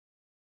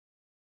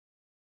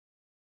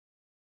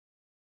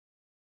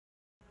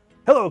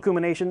Hello Okuma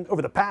Nation!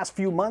 Over the past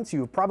few months you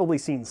have probably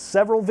seen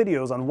several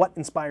videos on what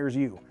inspires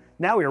you.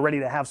 Now we are ready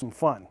to have some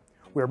fun.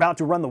 We're about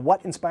to run the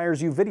What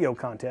Inspires You video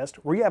contest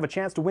where you have a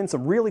chance to win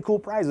some really cool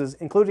prizes,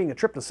 including a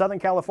trip to Southern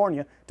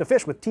California to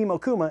fish with Team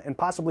Okuma and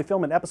possibly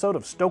film an episode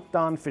of Stoked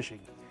on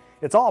Fishing.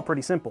 It's all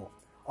pretty simple.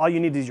 All you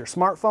need is your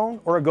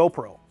smartphone or a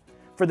GoPro.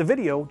 For the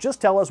video, just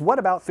tell us what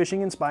about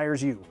fishing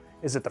inspires you.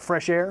 Is it the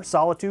fresh air,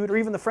 solitude, or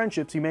even the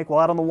friendships you make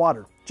while out on the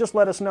water? Just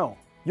let us know.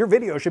 Your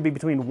video should be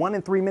between 1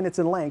 and 3 minutes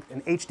in length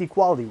and HD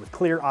quality with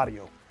clear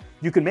audio.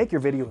 You can make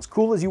your video as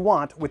cool as you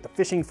want with the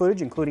fishing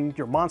footage, including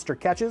your monster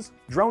catches,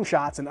 drone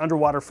shots, and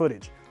underwater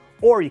footage.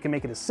 Or you can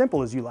make it as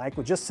simple as you like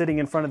with just sitting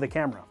in front of the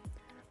camera.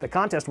 The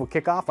contest will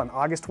kick off on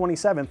August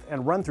 27th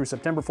and run through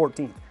September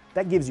 14th.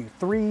 That gives you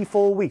 3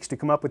 full weeks to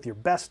come up with your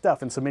best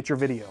stuff and submit your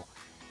video.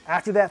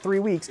 After that 3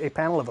 weeks, a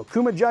panel of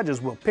Okuma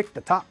judges will pick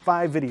the top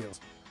 5 videos.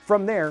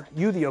 From there,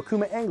 you, the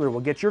Okuma angler, will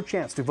get your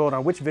chance to vote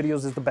on which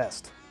videos is the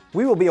best.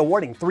 We will be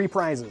awarding 3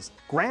 prizes.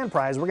 Grand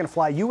prize, we're going to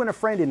fly you and a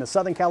friend into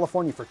Southern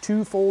California for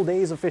 2 full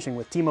days of fishing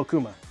with Team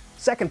Okuma.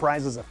 Second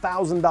prize is a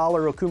 $1,000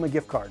 Okuma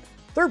gift card.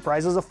 Third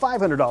prize is a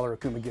 $500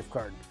 Okuma gift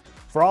card.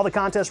 For all the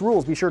contest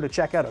rules, be sure to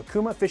check out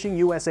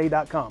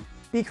okumafishingusa.com.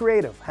 Be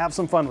creative, have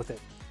some fun with it.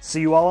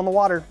 See you all on the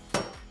water.